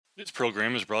This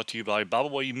program is brought to you by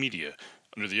Bible Way Media,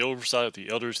 under the oversight of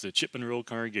the elders of the Chipman Road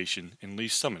Congregation in Lee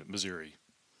Summit, Missouri.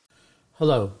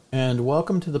 Hello, and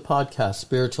welcome to the podcast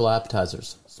Spiritual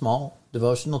Appetizers, small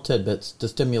devotional tidbits to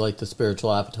stimulate the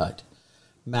spiritual appetite.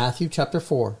 Matthew chapter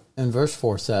 4 and verse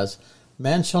 4 says,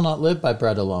 "Man shall not live by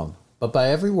bread alone, but by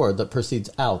every word that proceeds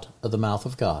out of the mouth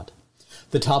of God."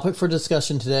 The topic for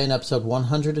discussion today in episode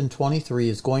 123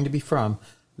 is going to be from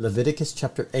Leviticus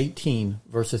chapter 18,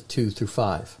 verses 2 through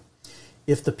 5.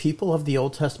 If the people of the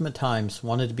Old Testament times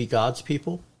wanted to be God's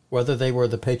people, whether they were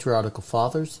the patriarchal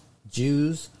fathers,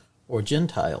 Jews, or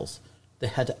Gentiles, they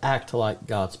had to act like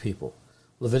God's people.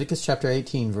 Leviticus chapter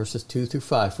 18, verses 2 through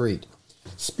 5 read,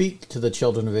 "Speak to the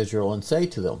children of Israel and say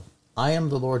to them, I am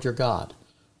the Lord your God.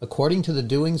 According to the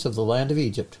doings of the land of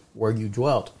Egypt, where you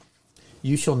dwelt,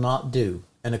 you shall not do,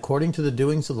 and according to the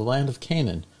doings of the land of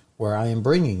Canaan, where I am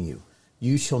bringing you,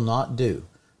 you shall not do,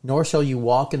 nor shall you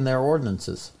walk in their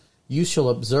ordinances. You shall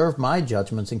observe my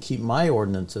judgments and keep my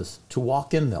ordinances, to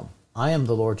walk in them. I am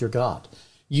the Lord your God.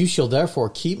 You shall therefore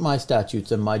keep my statutes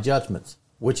and my judgments,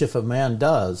 which if a man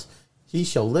does, he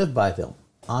shall live by them.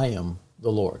 I am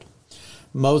the Lord."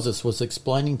 Moses was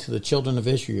explaining to the children of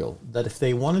Israel that if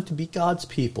they wanted to be God's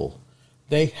people,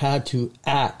 they had to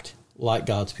act like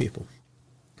God's people.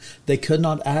 They could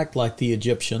not act like the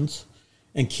Egyptians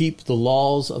and keep the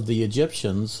laws of the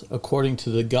Egyptians according to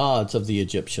the gods of the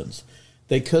Egyptians.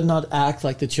 They could not act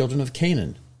like the children of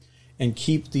Canaan and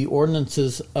keep the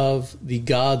ordinances of the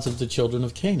gods of the children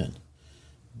of Canaan.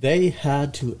 They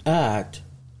had to act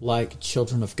like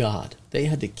children of God. They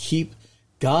had to keep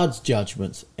God's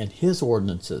judgments and his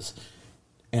ordinances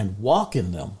and walk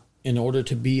in them in order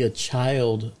to be a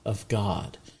child of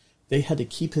God. They had to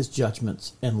keep his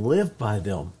judgments and live by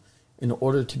them in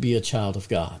order to be a child of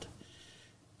God.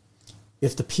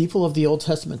 If the people of the Old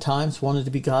Testament times wanted to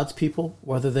be God's people,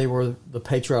 whether they were the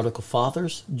patriarchal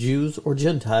fathers, Jews, or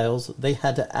Gentiles, they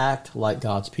had to act like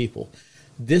God's people.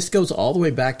 This goes all the way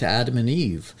back to Adam and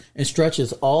Eve and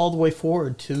stretches all the way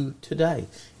forward to today.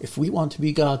 If we want to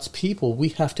be God's people, we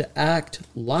have to act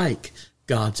like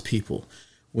God's people.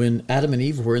 When Adam and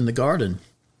Eve were in the garden,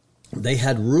 they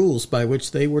had rules by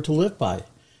which they were to live by.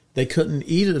 They couldn't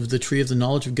eat of the tree of the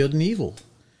knowledge of good and evil.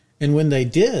 And when they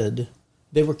did,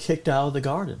 they were kicked out of the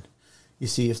garden. You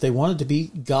see, if they wanted to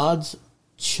be God's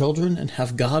children and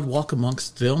have God walk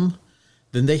amongst them,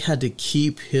 then they had to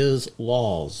keep his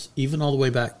laws, even all the way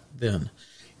back then.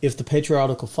 If the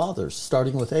patriarchal fathers,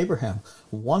 starting with Abraham,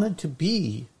 wanted to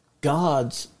be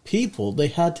God's people, they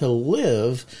had to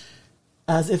live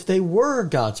as if they were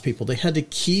God's people. They had to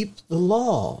keep the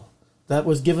law that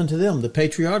was given to them, the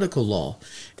patriarchal law,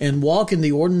 and walk in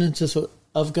the ordinances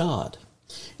of God.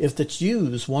 If the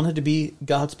Jews wanted to be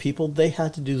God's people, they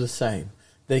had to do the same.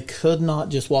 They could not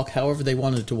just walk however they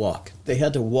wanted to walk. They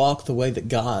had to walk the way that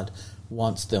God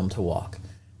wants them to walk.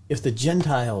 If the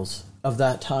Gentiles of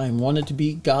that time wanted to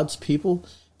be God's people,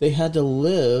 they had to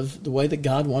live the way that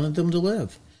God wanted them to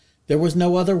live. There was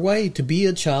no other way to be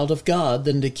a child of God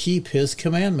than to keep his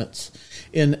commandments.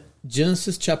 In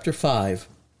Genesis chapter 5,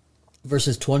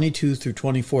 verses 22 through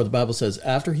 24, the Bible says,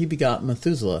 "After he begot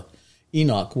Methuselah,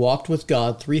 Enoch walked with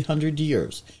God 300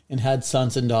 years and had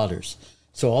sons and daughters.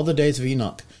 So all the days of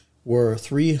Enoch were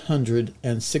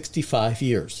 365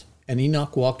 years. And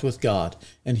Enoch walked with God,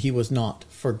 and he was not,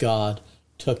 for God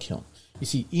took him." You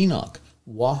see, Enoch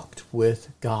walked with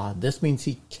God. This means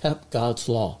he kept God's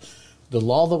law. The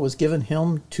law that was given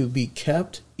him to be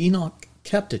kept, Enoch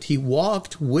kept it. He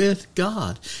walked with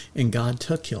God, and God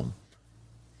took him.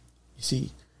 You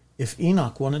see, if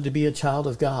Enoch wanted to be a child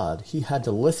of God, he had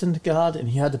to listen to God and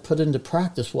he had to put into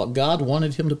practice what God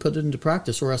wanted him to put into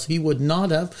practice, or else he would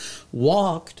not have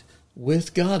walked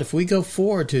with God. If we go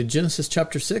forward to Genesis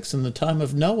chapter 6 in the time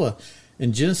of Noah,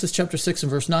 in Genesis chapter 6 and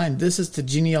verse 9, this is the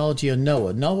genealogy of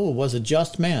Noah. Noah was a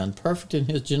just man, perfect in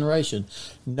his generation.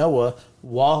 Noah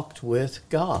walked with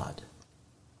God.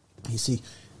 You see,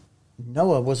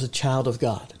 Noah was a child of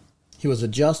God. He was a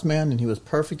just man and he was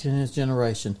perfect in his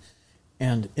generation.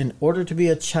 And in order to be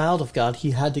a child of God, he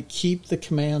had to keep the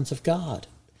commands of God.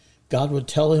 God would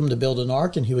tell him to build an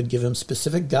ark, and he would give him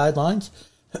specific guidelines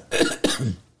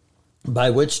by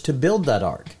which to build that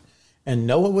ark. And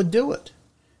Noah would do it.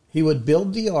 He would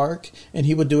build the ark, and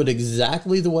he would do it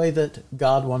exactly the way that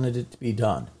God wanted it to be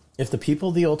done. If the people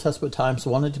of the Old Testament times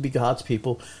wanted to be God's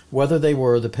people, whether they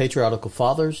were the patriarchal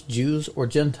fathers, Jews, or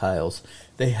Gentiles,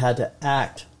 they had to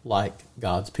act like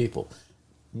God's people.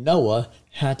 Noah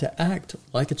had to act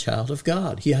like a child of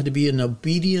God. He had to be an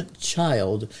obedient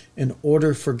child in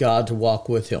order for God to walk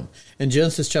with him. In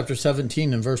Genesis chapter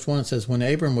 17 and verse 1, it says, "When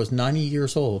Abram was 90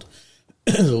 years old,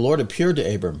 the Lord appeared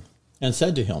to Abram and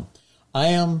said to him, I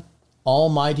am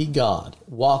Almighty God.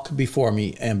 Walk before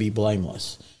me and be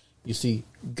blameless. You see,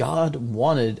 God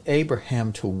wanted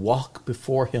Abraham to walk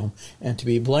before him and to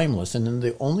be blameless. And then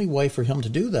the only way for him to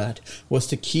do that was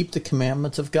to keep the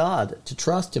commandments of God, to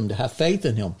trust him, to have faith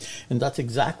in him. And that's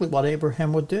exactly what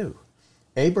Abraham would do.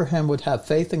 Abraham would have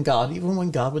faith in God even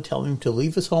when God would tell him to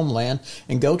leave his homeland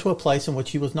and go to a place in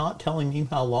which he was not telling him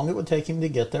how long it would take him to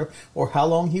get there or how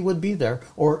long he would be there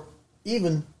or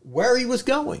even where he was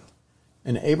going.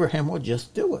 And Abraham would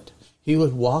just do it. He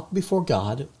would walk before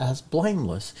God as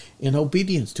blameless in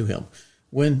obedience to him.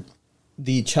 When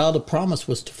the child of promise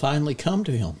was to finally come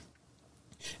to him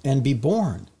and be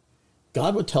born,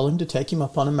 God would tell him to take him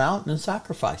up on a mountain and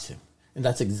sacrifice him. And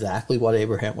that's exactly what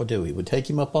Abraham would do. He would take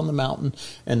him up on the mountain,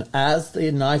 and as the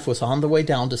knife was on the way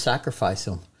down to sacrifice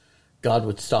him, God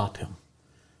would stop him.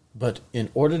 But in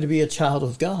order to be a child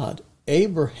of God,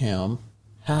 Abraham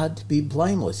had to be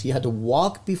blameless. He had to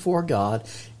walk before God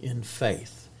in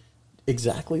faith,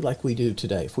 exactly like we do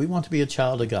today. If we want to be a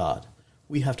child of God,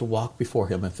 we have to walk before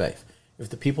him in faith. If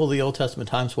the people of the Old Testament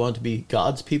times wanted to be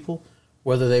God's people,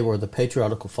 whether they were the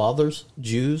patriarchal fathers,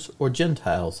 Jews, or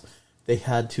Gentiles, they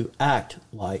had to act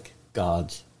like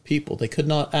God's people. They could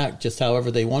not act just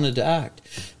however they wanted to act.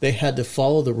 They had to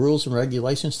follow the rules and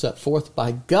regulations set forth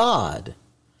by God.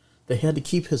 They had to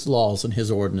keep his laws and his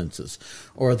ordinances,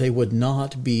 or they would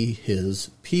not be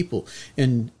his people.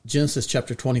 In Genesis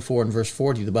chapter 24 and verse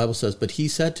 40, the Bible says, But he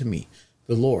said to me,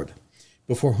 the Lord,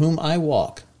 before whom I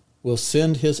walk, will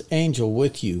send his angel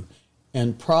with you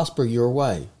and prosper your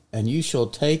way, and you shall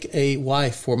take a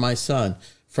wife for my son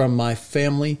from my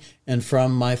family and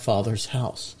from my father's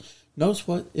house. Notice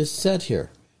what is said here.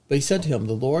 But he said to him,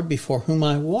 the Lord before whom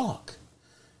I walk.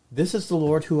 This is the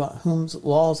Lord whose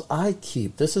laws I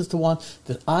keep. This is the one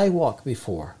that I walk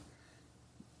before.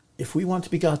 If we want to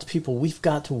be God's people, we've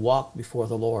got to walk before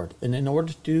the Lord. And in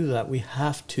order to do that, we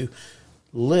have to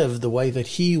live the way that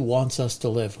he wants us to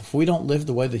live. If we don't live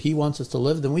the way that he wants us to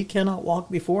live, then we cannot walk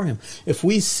before him. If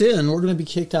we sin, we're going to be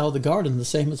kicked out of the garden, the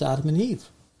same as Adam and Eve.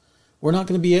 We're not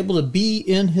going to be able to be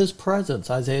in his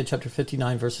presence. Isaiah chapter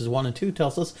 59 verses 1 and 2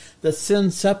 tells us that sin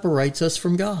separates us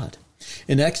from God.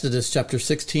 In Exodus chapter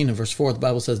 16 and verse 4, the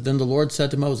Bible says, Then the Lord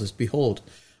said to Moses, Behold,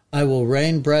 I will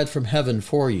rain bread from heaven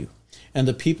for you, and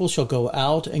the people shall go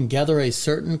out and gather a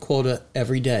certain quota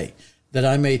every day, that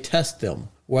I may test them,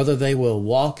 whether they will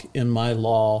walk in my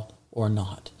law or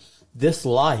not. This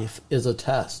life is a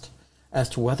test as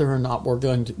to whether or not we're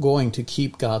going to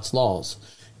keep God's laws.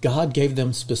 God gave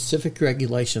them specific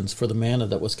regulations for the manna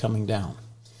that was coming down,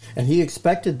 and he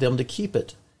expected them to keep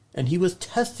it. And he was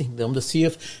testing them to see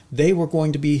if they were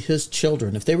going to be his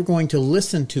children, if they were going to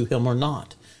listen to him or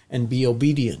not, and be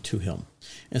obedient to him.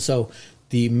 And so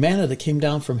the manna that came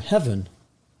down from heaven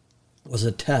was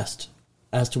a test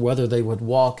as to whether they would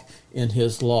walk in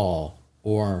his law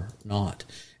or not.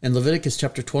 In Leviticus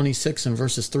chapter 26 and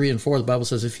verses 3 and 4, the Bible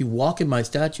says, If you walk in my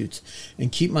statutes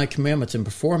and keep my commandments and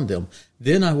perform them,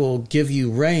 then I will give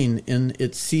you rain in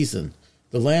its season.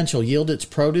 The land shall yield its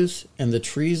produce, and the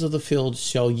trees of the field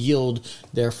shall yield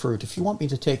their fruit. If you want me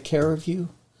to take care of you,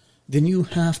 then you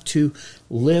have to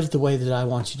live the way that I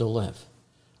want you to live.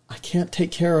 I can't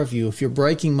take care of you if you're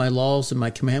breaking my laws and my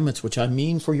commandments, which I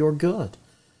mean for your good.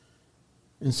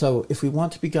 And so if we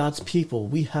want to be God's people,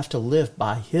 we have to live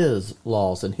by his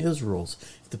laws and his rules.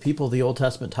 If the people of the Old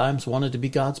Testament times wanted to be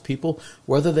God's people,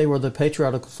 whether they were the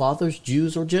patriarchal fathers,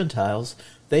 Jews, or Gentiles,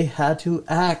 they had to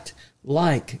act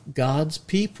like God's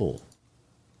people.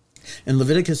 In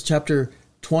Leviticus chapter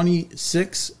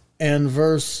 26 and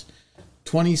verse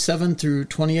 27 through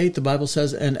 28, the Bible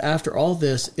says, And after all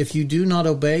this, if you do not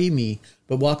obey me,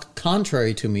 but walk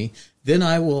contrary to me, then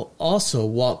I will also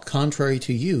walk contrary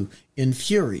to you in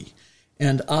fury.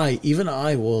 And even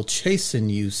I, will chasten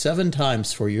you 7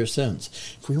 times for your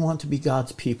sins. If we want to be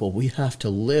God's people, we have to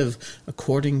live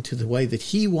according to the way that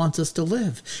he wants us to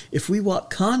live. If we walk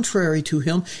contrary to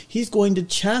him, he's going to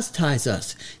chastise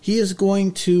us. He is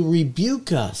going to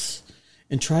rebuke us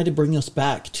and try to bring us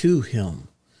back to him.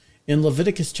 In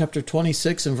Leviticus chapter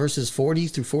 26 and verses 40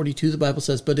 through 42, the Bible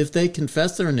says, But if they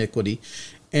confess their iniquity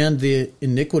and the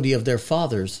iniquity of their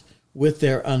fathers, with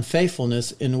their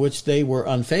unfaithfulness in which they were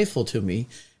unfaithful to me,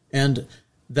 and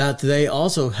that they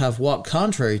also have walked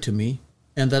contrary to me,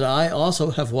 and that I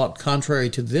also have walked contrary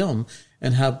to them,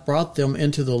 and have brought them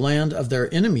into the land of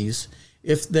their enemies,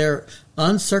 if their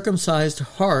uncircumcised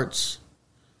hearts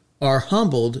are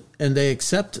humbled, and they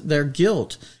accept their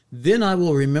guilt, then I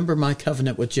will remember my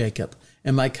covenant with Jacob,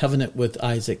 and my covenant with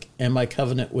Isaac, and my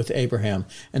covenant with Abraham,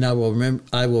 and I will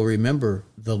remember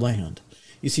the land.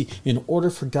 You see, in order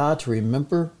for God to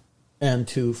remember and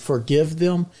to forgive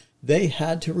them, they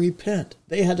had to repent.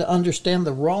 They had to understand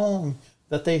the wrong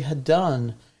that they had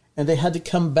done, and they had to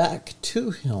come back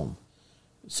to him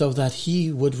so that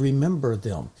he would remember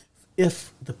them.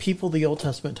 If the people of the Old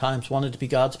Testament times wanted to be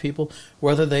God's people,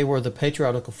 whether they were the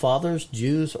patriarchal fathers,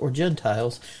 Jews, or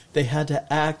Gentiles, they had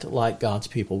to act like God's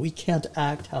people. We can't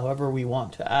act however we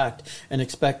want to act and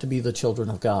expect to be the children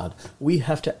of God. We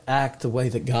have to act the way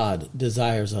that God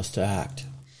desires us to act.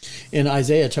 In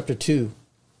Isaiah chapter 2,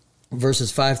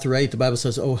 verses 5 through 8, the Bible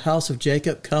says, O house of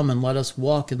Jacob, come and let us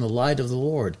walk in the light of the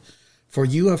Lord. For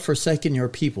you have forsaken your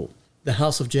people, the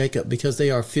house of Jacob, because they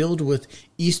are filled with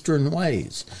eastern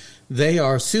ways. They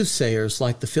are soothsayers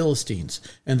like the Philistines,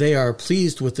 and they are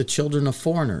pleased with the children of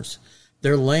foreigners.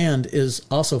 Their land is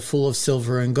also full of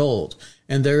silver and gold,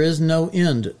 and there is no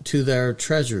end to their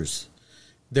treasures.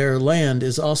 Their land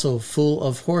is also full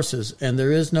of horses, and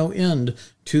there is no end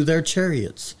to their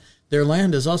chariots. Their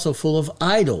land is also full of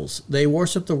idols. They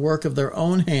worship the work of their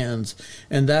own hands,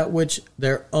 and that which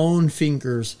their own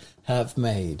fingers have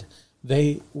made.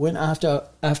 They went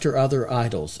after other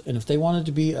idols. And if they wanted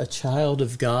to be a child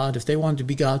of God, if they wanted to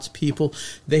be God's people,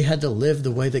 they had to live the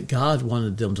way that God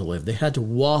wanted them to live. They had to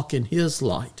walk in his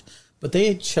light. But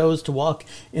they chose to walk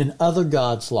in other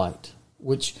gods' light,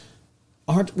 which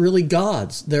aren't really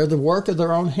gods. They're the work of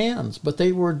their own hands, but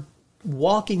they were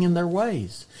walking in their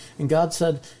ways. And God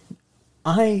said,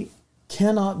 I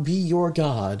cannot be your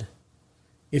God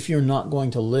if you're not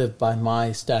going to live by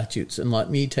my statutes and let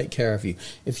me take care of you.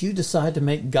 If you decide to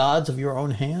make gods of your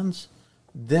own hands,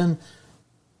 then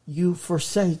you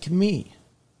forsake me.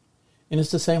 And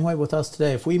it's the same way with us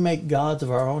today. If we make gods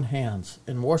of our own hands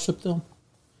and worship them,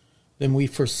 then we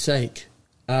forsake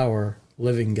our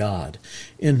living God.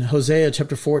 In Hosea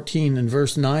chapter 14 and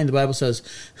verse 9, the Bible says,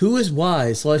 Who is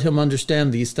wise? Let him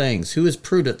understand these things. Who is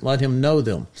prudent? Let him know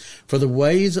them. For the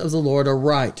ways of the Lord are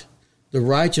right. The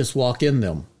righteous walk in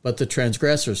them, but the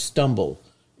transgressors stumble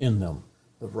in them.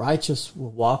 The righteous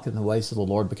will walk in the ways of the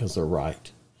Lord because they're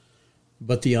right.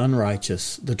 But the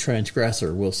unrighteous, the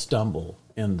transgressor, will stumble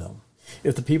in them.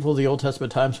 If the people of the Old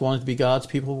Testament times wanted to be God's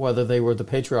people, whether they were the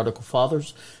patriarchal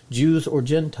fathers, Jews, or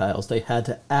Gentiles, they had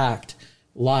to act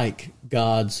like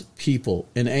God's people.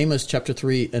 In Amos chapter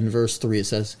 3 and verse 3, it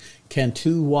says, Can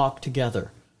two walk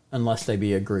together unless they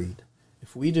be agreed?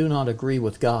 If we do not agree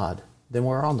with God, then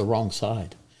we're on the wrong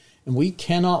side. And we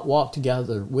cannot walk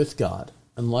together with God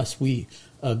unless we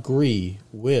agree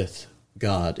with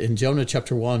God. In Jonah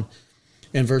chapter 1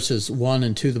 and verses 1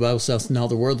 and 2, the Bible says, Now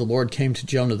the word of the Lord came to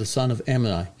Jonah the son of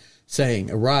Amittai, saying,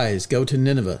 Arise, go to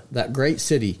Nineveh, that great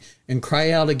city, and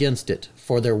cry out against it,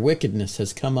 for their wickedness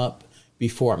has come up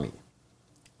before me.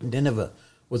 Nineveh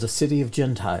was a city of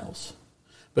Gentiles.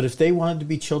 But if they wanted to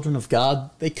be children of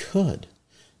God, they could.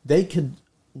 They could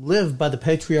live by the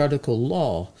patriarchal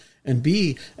law and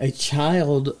be a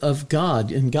child of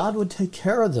God, and God would take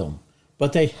care of them.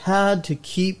 But they had to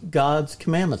keep God's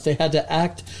commandments. They had to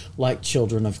act like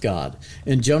children of God.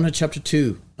 In Jonah chapter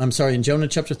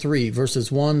 3,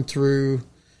 verses 1 through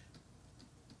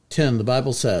 10, the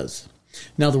Bible says,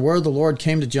 Now the word of the Lord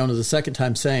came to Jonah the second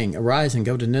time, saying, Arise and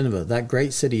go to Nineveh, that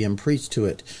great city, and preach to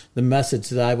it the message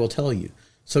that I will tell you.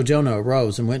 So Jonah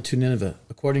arose and went to Nineveh,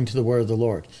 according to the word of the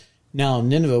Lord. Now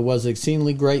Nineveh was an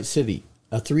exceedingly great city,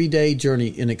 a 3-day journey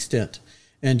in extent.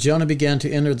 And Jonah began to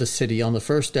enter the city on the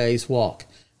first day's walk.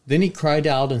 Then he cried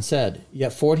out and said,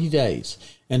 Yet 40 days,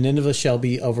 and Nineveh shall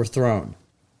be overthrown.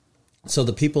 So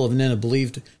the people of Nineveh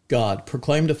believed God,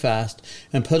 proclaimed a fast,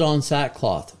 and put on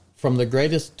sackcloth, from the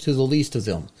greatest to the least of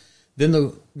them. Then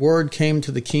the word came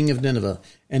to the king of Nineveh,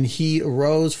 and he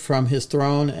arose from his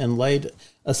throne and laid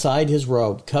aside his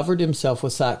robe, covered himself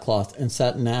with sackcloth, and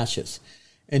sat in ashes.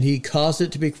 And he caused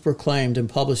it to be proclaimed and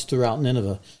published throughout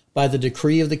Nineveh by the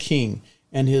decree of the king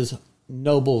and his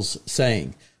nobles,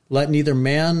 saying, Let neither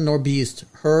man nor beast,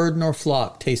 herd nor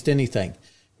flock taste anything.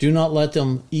 Do not let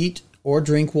them eat or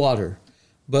drink water,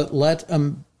 but let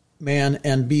a man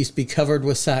and beast be covered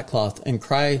with sackcloth and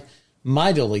cry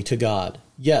mightily to God.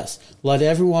 Yes, let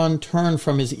everyone turn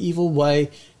from his evil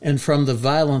way and from the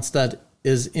violence that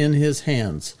is in his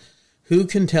hands. Who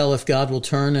can tell if God will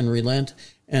turn and relent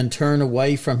and turn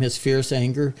away from his fierce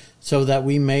anger, so that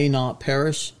we may not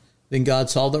perish? Then God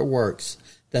saw their works,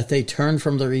 that they turned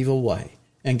from their evil way,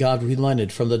 and God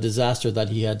relented from the disaster that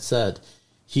he had said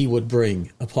he would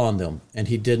bring upon them, and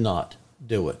he did not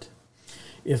do it.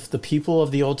 If the people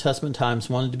of the Old Testament times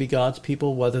wanted to be God's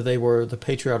people, whether they were the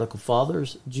patriarchal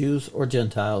fathers, Jews, or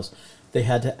Gentiles, they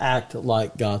had to act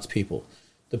like God's people.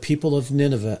 The people of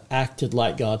Nineveh acted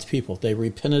like God's people. They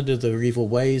repented of their evil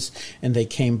ways, and they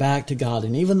came back to God.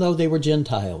 And even though they were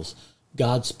Gentiles,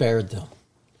 God spared them.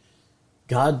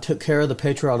 God took care of the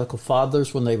patriarchal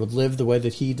fathers when they would live the way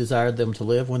that he desired them to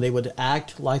live, when they would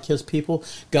act like his people.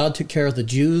 God took care of the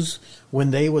Jews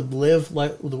when they would live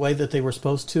like the way that they were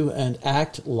supposed to and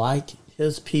act like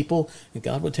his people. And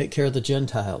God would take care of the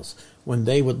Gentiles when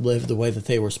they would live the way that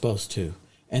they were supposed to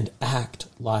and act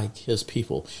like his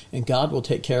people. And God will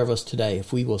take care of us today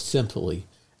if we will simply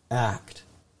act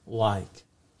like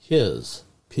his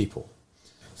people.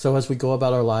 So as we go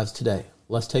about our lives today,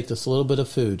 let's take this little bit of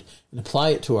food and apply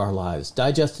it to our lives,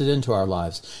 digest it into our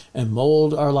lives, and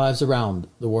mold our lives around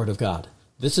the Word of God.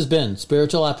 This has been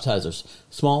Spiritual Appetizers,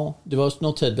 small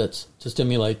devotional tidbits to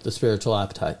stimulate the spiritual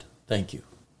appetite. Thank you.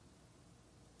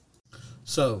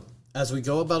 So, as we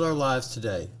go about our lives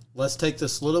today, let's take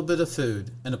this little bit of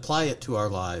food and apply it to our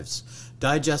lives,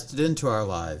 digest it into our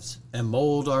lives, and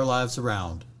mold our lives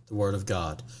around the Word of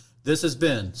God. This has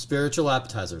been Spiritual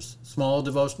Appetizers, small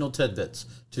devotional tidbits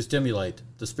to stimulate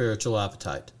the spiritual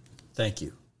appetite. Thank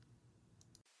you.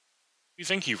 We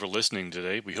thank you for listening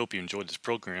today. We hope you enjoyed this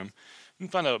program. You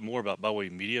can find out more about Byway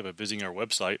Media by visiting our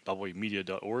website,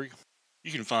 bywaymedia.org.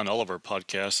 You can find all of our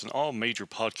podcasts on all major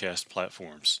podcast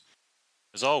platforms.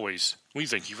 As always, we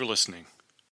thank you for listening.